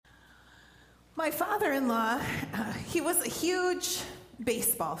My father-in-law, he was a huge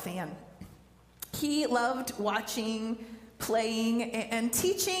baseball fan. He loved watching, playing, and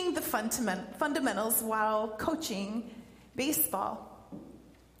teaching the fundamentals while coaching baseball.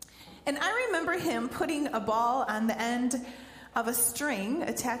 And I remember him putting a ball on the end of a string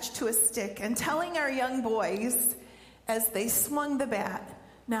attached to a stick and telling our young boys as they swung the bat,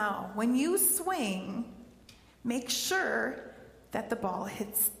 "Now, when you swing, make sure that the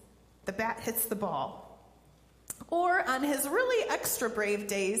bat hits the ball." Or on his really extra brave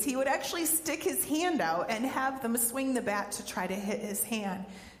days, he would actually stick his hand out and have them swing the bat to try to hit his hand,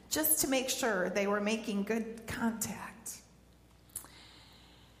 just to make sure they were making good contact.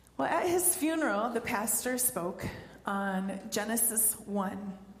 Well, at his funeral, the pastor spoke on Genesis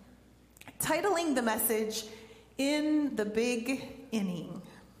 1, titling the message, "In the Big Inning."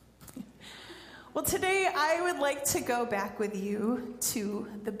 Well, today I would like to go back with you to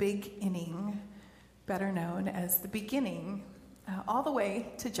the big inning, better known as the beginning, all the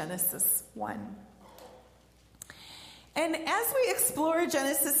way to Genesis 1. And as we explore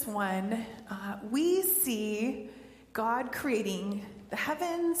Genesis 1, we see God creating the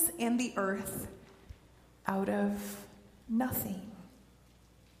heavens and the earth out of nothing.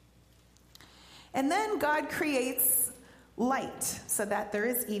 And then God creates light so that there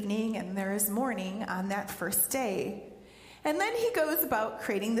is evening and there is morning on that first day. And then he goes about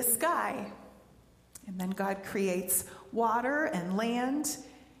creating the sky. And then God creates water and land.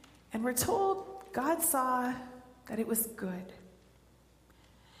 And we're told God saw that it was good.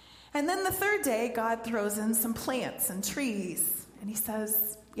 And then the third day, God throws in some plants and trees. And he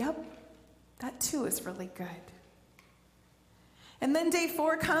says, "Yep, that too is really good." And then day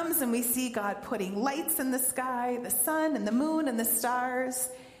 4 comes and we see God putting lights in the sky, the sun and the moon and the stars.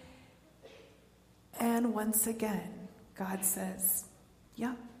 And once again, God says,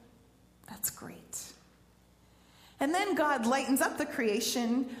 "Yep, that's great." And then God lightens up the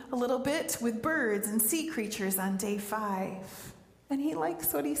creation a little bit with birds and sea creatures on day 5. And he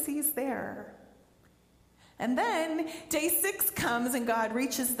likes what he sees there. And then day 6 comes and God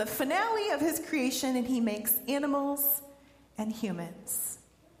reaches the finale of his creation and he makes animals and humans.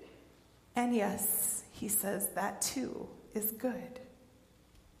 And yes, he says that too is good.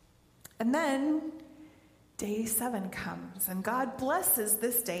 And then day 7 comes and God blesses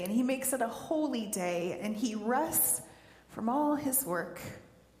this day and he makes it a holy day and he rests from all his work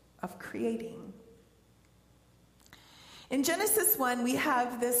of creating. In Genesis 1, we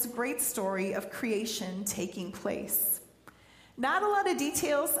have this great story of creation taking place. Not a lot of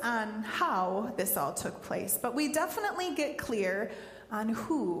details on how this all took place, but we definitely get clear on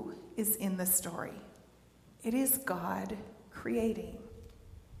who is in the story. It is God creating.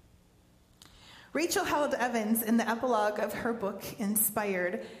 Rachel Held Evans, in the epilogue of her book,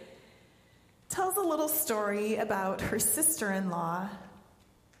 Inspired, tells a little story about her sister-in-law,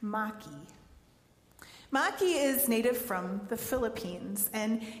 Maki. Maki is native from the Philippines,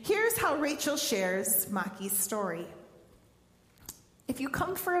 and here's how Rachel shares Maki's story. "If you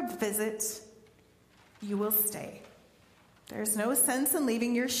come for a visit, you will stay. There's no sense in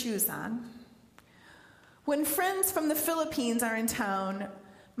leaving your shoes on. When friends from the Philippines are in town,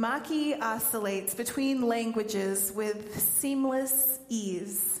 Maki oscillates between languages with seamless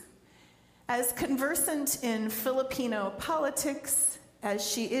ease. As conversant in Filipino politics as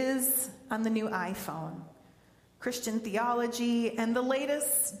she is on the new iPhone, Christian theology, and the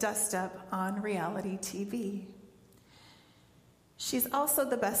latest dust-up on reality TV. She's also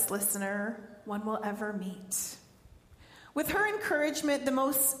the best listener one will ever meet. With her encouragement, the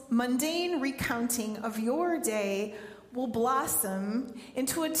most mundane recounting of your day will blossom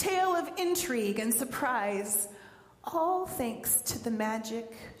into a tale of intrigue and surprise, all thanks to the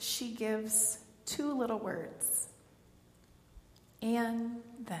magic she gives 2 little words. And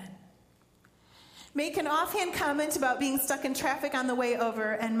then. Make an offhand comment about being stuck in traffic on the way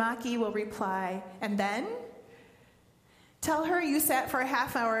over, and Maki will reply, and then? Tell her you sat for a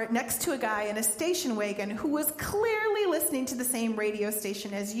half hour next to a guy in a station wagon who was clearly listening to the same radio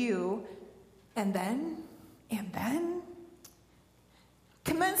station as you, and then?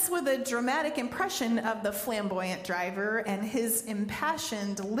 Commence with a dramatic impression of the flamboyant driver and his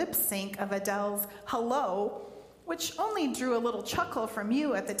impassioned lip sync of Adele's Hello, which only drew a little chuckle from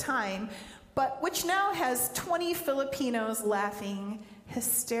you at the time, but which now has 20 Filipinos laughing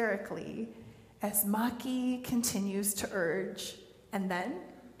hysterically as Maki continues to urge, and then.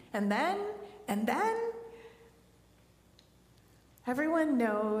 Everyone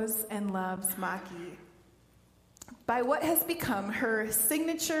knows and loves Maki by what has become her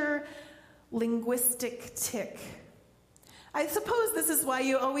signature linguistic tick I suppose this is why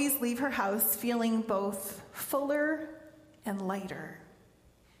you always leave her house feeling both fuller and lighter.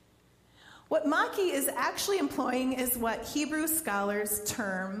 What Maki is actually employing is what Hebrew scholars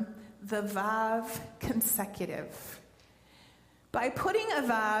term the vav consecutive. By putting a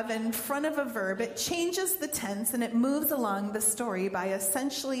vav in front of a verb, it changes the tense and it moves along the story by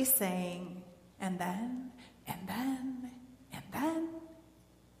essentially saying, and then, and then, and then.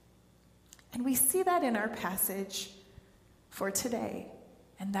 And we see that in our passage for today.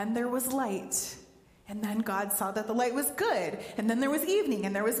 And then there was light. And then God saw that the light was good. And then there was evening,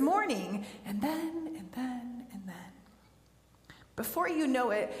 and there was morning. And then, and then, and then. Before you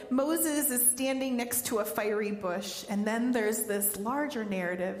know it, Moses is standing next to a fiery bush. And then there's this larger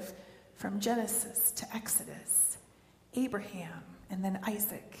narrative from Genesis to Exodus. Abraham, and then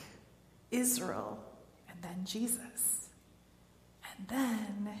Isaac. Israel, and then Jesus. And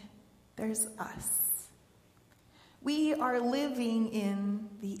then there's us. We are living in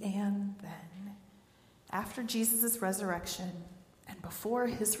the and then. After Jesus' resurrection and before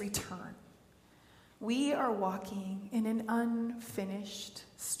his return, we are walking in an unfinished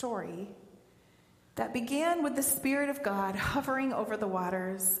story that began with the Spirit of God hovering over the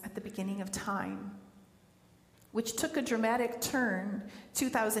waters at the beginning of time, which took a dramatic turn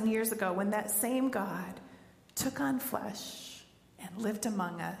 2,000 years ago when that same God took on flesh and lived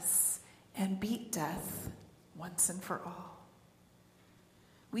among us and beat death once and for all.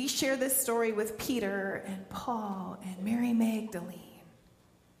 We share this story with Peter and Paul and Mary Magdalene.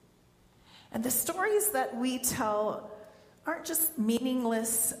 And the stories that we tell aren't just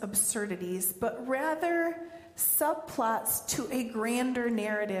meaningless absurdities, but rather subplots to a grander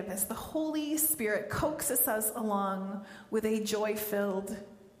narrative as the Holy Spirit coaxes us along with a joy-filled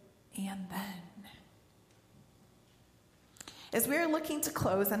and then. As we are looking to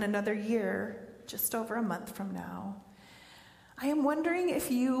close on another year, just over a month from now, I am wondering if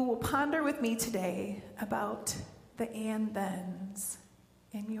you will ponder with me today about the and thens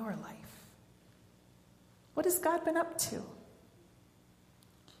in your life. What has God been up to?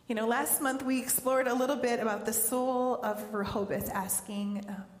 You know, last month we explored a little bit about the soul of Rehoboth, asking,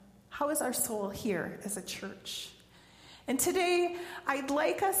 how is our soul here as a church? And today I'd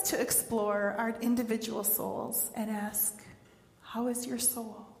like us to explore our individual souls and ask, how is your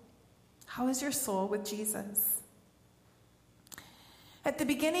soul? How is your soul with Jesus? At the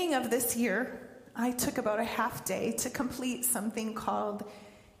beginning of this year, I took about a half day to complete something called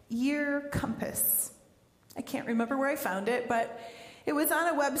Year Compass. I can't remember where I found it, but it was on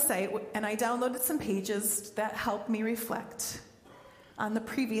a website, and I downloaded some pages that helped me reflect on the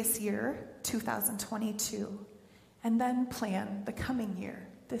previous year, 2022, and then plan the coming year,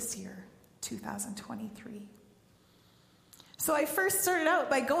 this year, 2023. So I first started out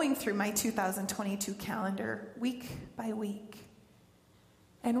by going through my 2022 calendar week by week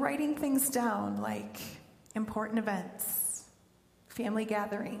and writing things down like important events, family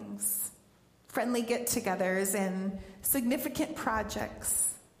gatherings, friendly get-togethers, and significant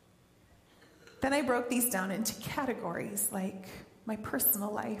projects. Then I broke these down into categories like my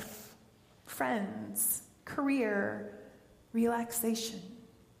personal life, friends, career, relaxation,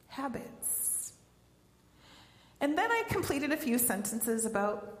 habits. And then I completed a few sentences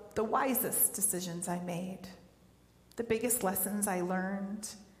about the wisest decisions I made, the biggest lessons I learned,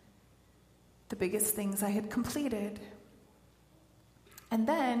 the biggest things I had completed. And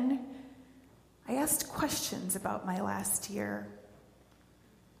then I asked questions about my last year.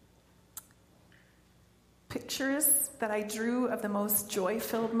 Pictures that I drew of the most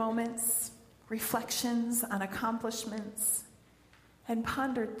joy-filled moments, reflections on accomplishments, and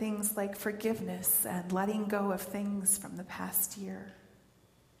pondered things like forgiveness and letting go of things from the past year.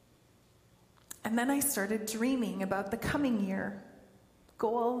 And then I started dreaming about the coming year,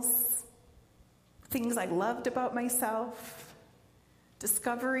 goals, things I loved about myself,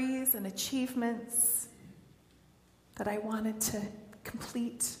 discoveries and achievements that I wanted to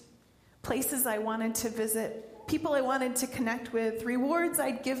complete, places I wanted to visit, people I wanted to connect with, rewards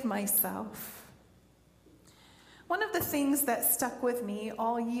I'd give myself. One of the things that stuck with me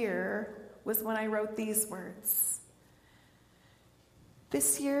all year was when I wrote these words.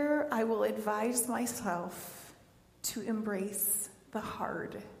 This year, I will advise myself to embrace the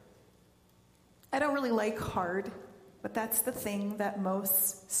hard. I don't really like hard, but that's the thing that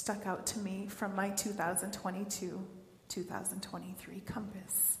most stuck out to me from my 2022-2023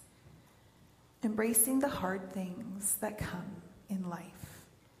 compass. Embracing the hard things that come in life,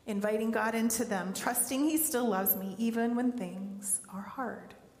 inviting God into them, trusting he still loves me even when things are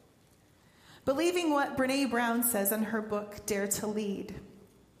hard. Believing what Brené Brown says in her book, Dare to Lead.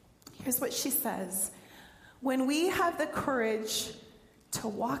 Here's what she says. When we have the courage to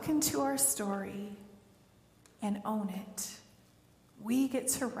walk into our story and own it, we get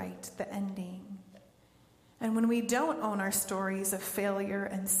to write the ending. And when we don't own our stories of failure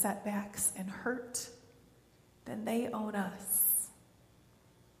and setbacks and hurt, then they own us.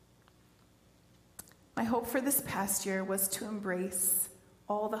 My hope for this past year was to embrace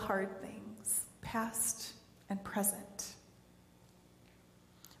all the hard things, past and present.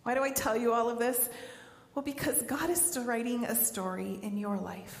 Why do I tell you all of this? Well, because God is still writing a story in your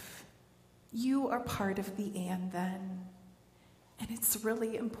life. You are part of the and then. And it's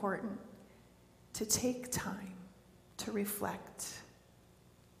really important to take time to reflect.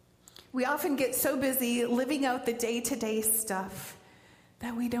 We often get so busy living out the day-to-day stuff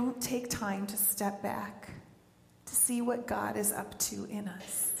that we don't take time to step back to see what God is up to in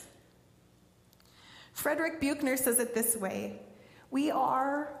us. Frederick Buechner says it this way: we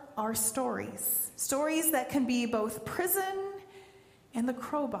are our stories. Stories that can be both prison and the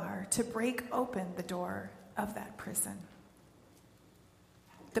crowbar to break open the door of that prison.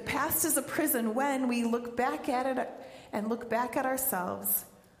 The past is a prison when we look back at it and look back at ourselves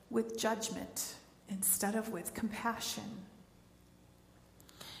with judgment instead of with compassion.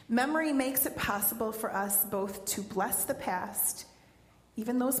 Memory makes it possible for us both to bless the past,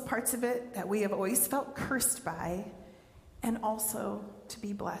 even those parts of it that we have always felt cursed by, and also to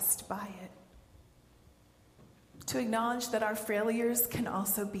be blessed by it. To acknowledge that our failures can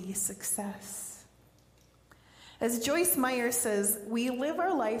also be success. As Joyce Meyer says, we live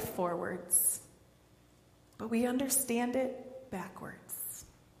our life forwards, but we understand it backwards.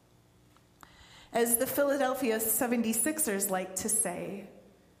 As the Philadelphia 76ers like to say,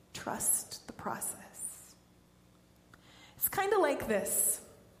 trust the process. It's kind of like this.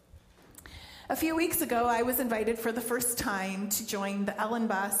 A few weeks ago, I was invited for the first time to join the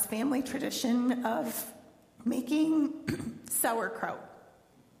Ellenboss family tradition of making sauerkraut.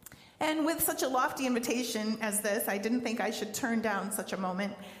 And with such a lofty invitation as this, I didn't think I should turn down such a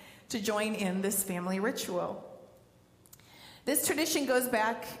moment to join in this family ritual. This tradition goes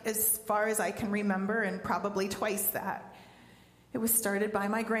back as far as I can remember, and probably twice that. It was started by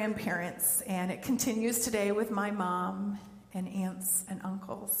my grandparents, and it continues today with my mom and aunts and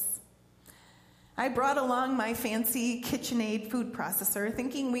uncles. I brought along my fancy KitchenAid food processor,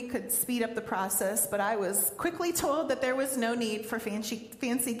 thinking we could speed up the process, but I was quickly told that there was no need for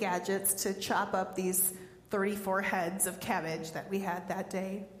fancy gadgets to chop up these 34 heads of cabbage that we had that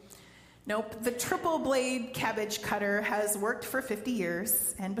day. Nope, the triple blade cabbage cutter has worked for 50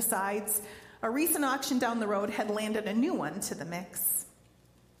 years, and besides, a recent auction down the road had landed a new one to the mix.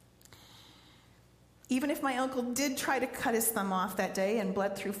 Even if my uncle did try to cut his thumb off that day and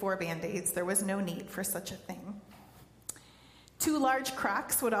bled through 4 Band-Aids, there was no need for such a thing. 2 large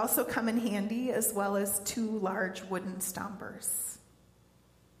crocks would also come in handy, as well as 2 large wooden stompers.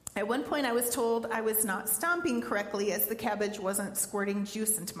 At one point, I was told I was not stomping correctly as the cabbage wasn't squirting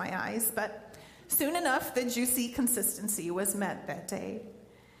juice into my eyes, but soon enough, the juicy consistency was met that day.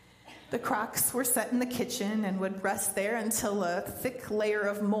 The crocks were set in the kitchen and would rest there until a thick layer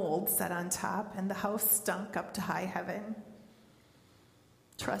of mold sat on top and the house stunk up to high heaven.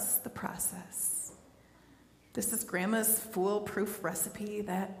 Trust the process. This is Grandma's foolproof recipe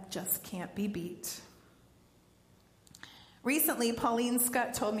that just can't be beat. Recently, Pauline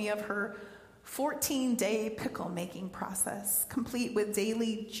Scott told me of her 14-day pickle-making process, complete with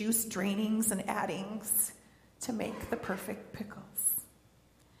daily juice drainings and addings to make the perfect pickles.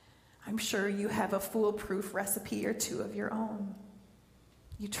 I'm sure you have a foolproof recipe or 2 of your own.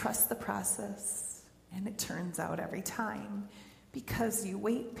 You trust the process, and it turns out every time because you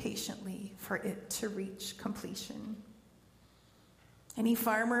wait patiently for it to reach completion. Any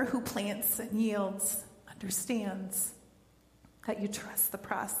farmer who plants and yields understands that you trust the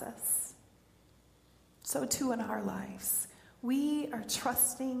process. So too in our lives, we are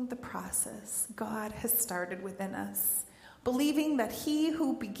trusting the process God has started within us, believing that he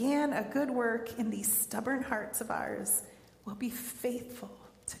who began a good work in these stubborn hearts of ours will be faithful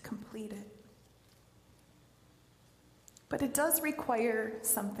to complete it. But it does require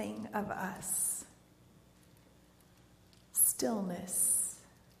something of us. Stillness.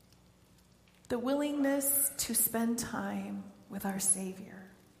 The willingness to spend time with our Savior.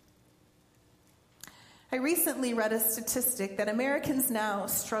 I recently read a statistic that Americans now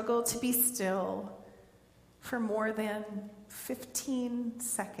struggle to be still for more than 15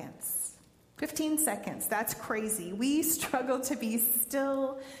 seconds. 15 seconds, that's crazy. We struggle to be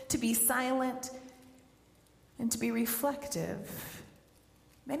still, to be silent, and to be reflective.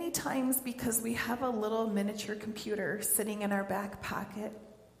 Many times because we have a little miniature computer sitting in our back pocket.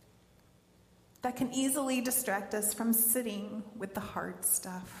 that can easily distract us from sitting with the hard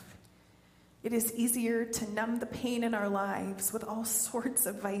stuff. It is easier to numb the pain in our lives with all sorts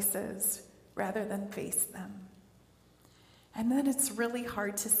of vices rather than face them. And then it's really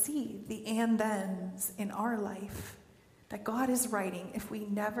hard to see the and thens in our life that God is writing if we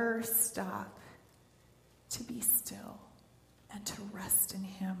never stop to be still and to rest in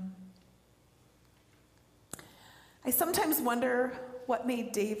him. I sometimes wonder what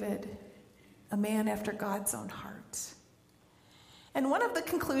made David a man after God's own heart. And one of the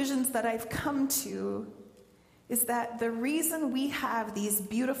conclusions that I've come to is that the reason we have these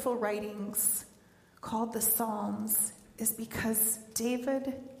beautiful writings called the Psalms is because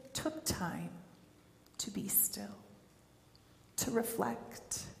David took time to be still, to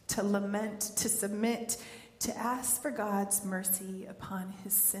reflect, to lament, to submit, to ask for God's mercy upon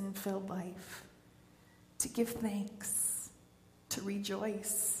his sin-filled life, to give thanks, to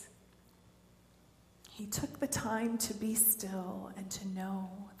rejoice. He took the time to be still and to know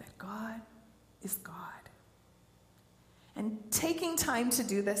that God is God. And taking time to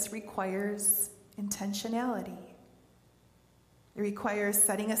do this requires intentionality. It requires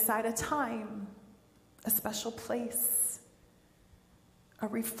setting aside a time, a special place, a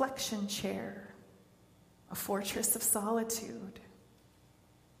reflection chair, a fortress of solitude,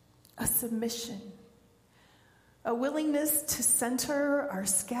 a submission, a willingness to center our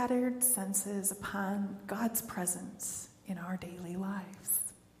scattered senses upon God's presence in our daily lives.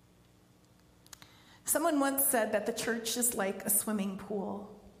 Someone once said that the church is like a swimming pool.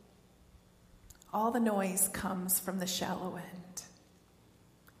 All the noise comes from the shallow end.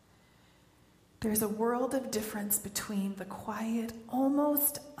 There's a world of difference between the quiet,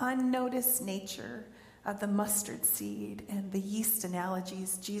 almost unnoticed nature of the mustard seed and the yeast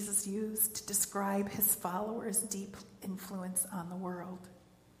analogies Jesus used to describe his followers' deep influence on the world,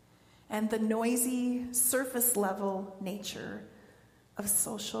 and the noisy, surface-level nature of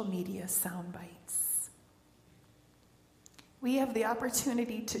social media sound bites. We have the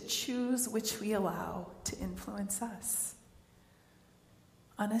opportunity to choose which we allow to influence us.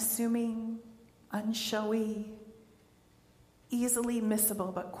 Unassuming, unshowy, easily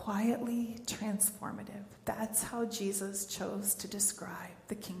missable, but quietly transformative. That's how Jesus chose to describe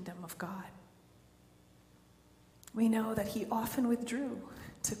the kingdom of God. We know that he often withdrew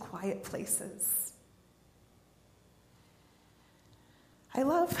to quiet places. I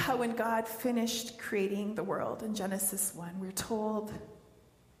love how when God finished creating the world in Genesis 1, we're told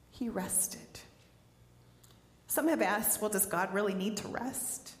he rested. Some have asked, well, does God really need to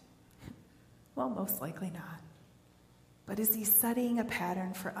rest? Well, most likely not. But is he setting a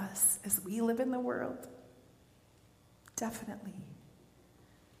pattern for us as we live in the world? Definitely.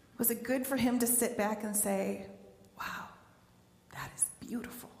 Was it good for him to sit back and say, wow, that is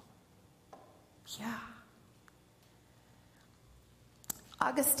beautiful? Yeah.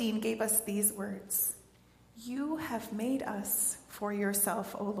 Augustine gave us these words: "You have made us for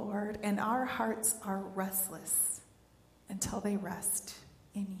yourself, O Lord, and our hearts are restless until they rest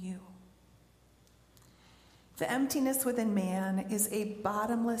in you." The emptiness within man is a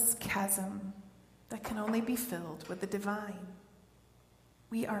bottomless chasm that can only be filled with the divine.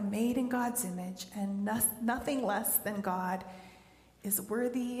 We are made in God's image, and nothing less than God is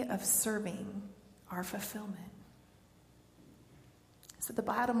worthy of serving our fulfillment. So the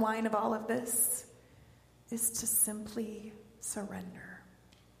bottom line of all of this is to simply surrender.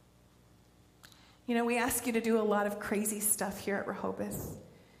 You know, we ask you to do a lot of crazy stuff here at Rehoboth.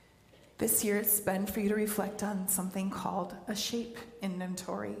 This year it's been for you to reflect on something called a shape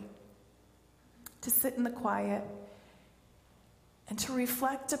inventory. To sit in the quiet and to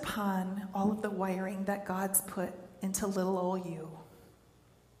reflect upon all of the wiring that God's put into little old you.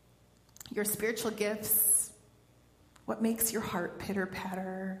 Your spiritual gifts, what makes your heart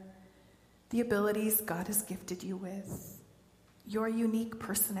pitter-patter, the abilities God has gifted you with, your unique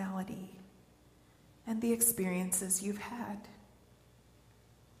personality, and the experiences you've had.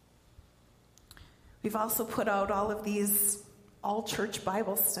 We've also put out all of these all-church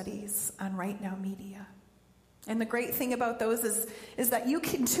Bible studies on Right Now Media. And the great thing about those is that you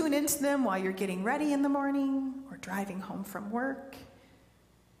can tune into them while you're getting ready in the morning or driving home from work,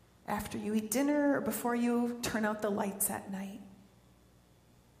 after you eat dinner, or before you turn out the lights at night.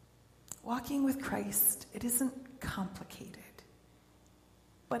 Walking with Christ, it isn't complicated,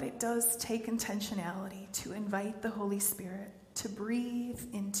 but it does take intentionality to invite the Holy Spirit to breathe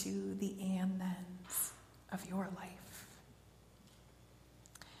into the and thens of your life.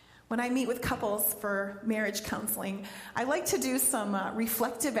 When I meet with couples for marriage counseling, I like to do some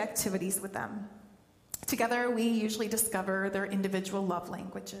reflective activities with them. Together, we usually discover their individual love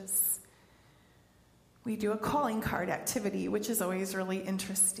languages. We do a calling card activity, which is always really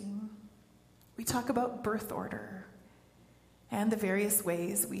interesting. We talk about birth order and the various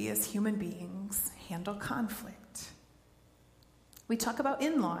ways we as human beings handle conflict. We talk about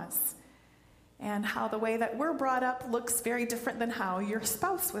in-laws and how the way that we're brought up looks very different than how your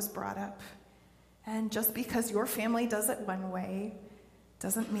spouse was brought up. And just because your family does it one way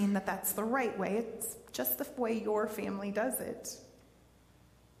doesn't mean that that's the right way. It's just the way your family does it.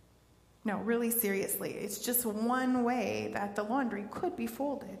 No, really seriously, it's just one way that the laundry could be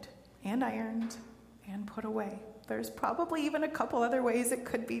folded and ironed and put away. There's probably even a couple other ways it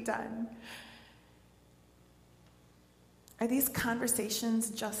could be done. Are these conversations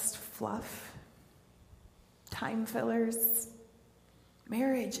just fluff? Time fillers?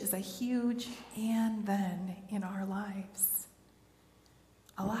 Marriage is a huge and then in our lives.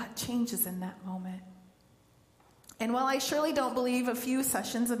 A lot changes in that moment. And while I surely don't believe a few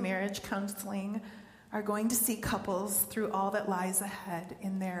sessions of marriage counseling are going to see couples through all that lies ahead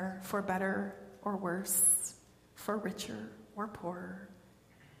in there for better or worse, for richer or poorer,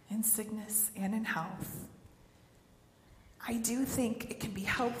 in sickness and in health, I do think it can be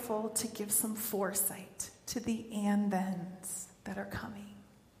helpful to give some foresight to the and-thens that are coming.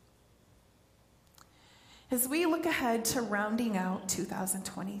 As we look ahead to rounding out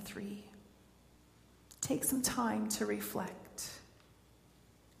 2023, take some time to reflect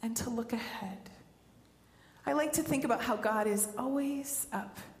and to look ahead. I like to think about how God is always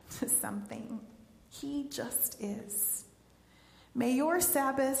up to something. He just is. May your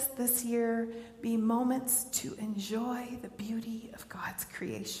Sabbath this year be moments to enjoy the beauty of God's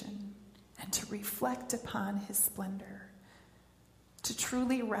creation and to reflect upon his splendor, to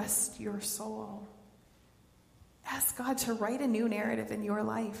truly rest your soul. Ask God to write a new narrative in your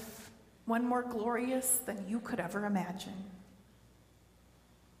life, one more glorious than you could ever imagine.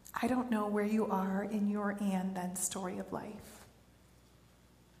 I don't know where you are in your and then story of life,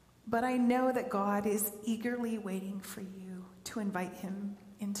 but I know that God is eagerly waiting for you to invite him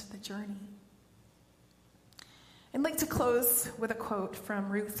into the journey. I'd like to close with a quote from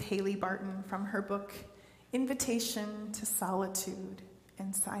Ruth Haley Barton from her book, Invitation to Solitude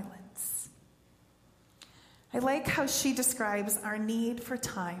and Silence. I like how she describes our need for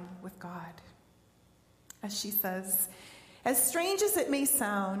time with God. As she says, as strange as it may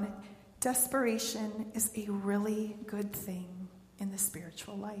sound, desperation is a really good thing in the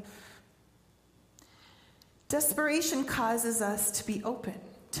spiritual life. Desperation causes us to be open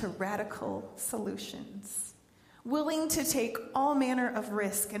to radical solutions, willing to take all manner of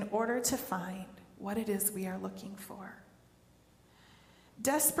risk in order to find what it is we are looking for.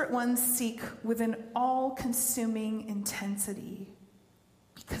 Desperate ones seek with an all-consuming intensity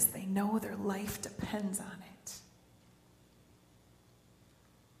because they know their life depends on it.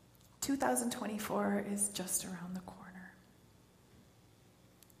 2024 is just around the corner.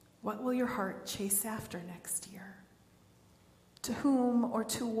 What will your heart chase after next year? To whom or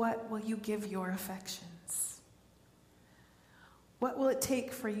to what will you give your affections? What will it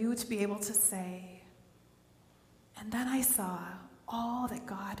take for you to be able to say, and then I saw all that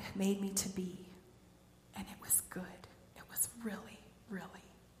God made me to be, and it was good. It was really, really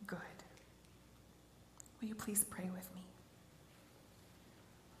good. Will you please pray with me?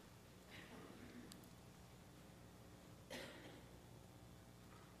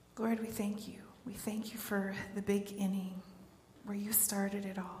 Lord, we thank you. We thank you for the big inning where you started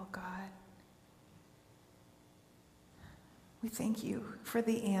it all, God. We thank you for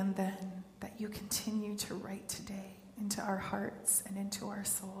the and then that you continue to write today into our hearts and into our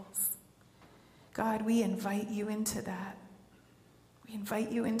souls. God, we invite you into that. We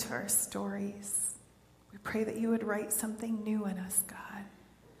invite you into our stories. We pray that you would write something new in us, God,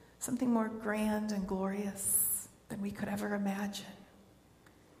 something more grand and glorious than we could ever imagine.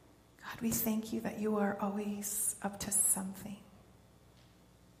 God, we thank you that you are always up to something.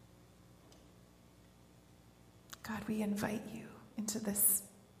 God, we invite you into this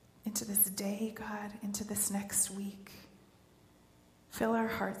day, God, into this next week. Fill our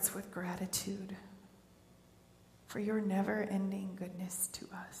hearts with gratitude for your never-ending goodness to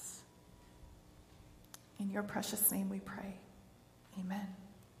us. In your precious name we pray. Amen.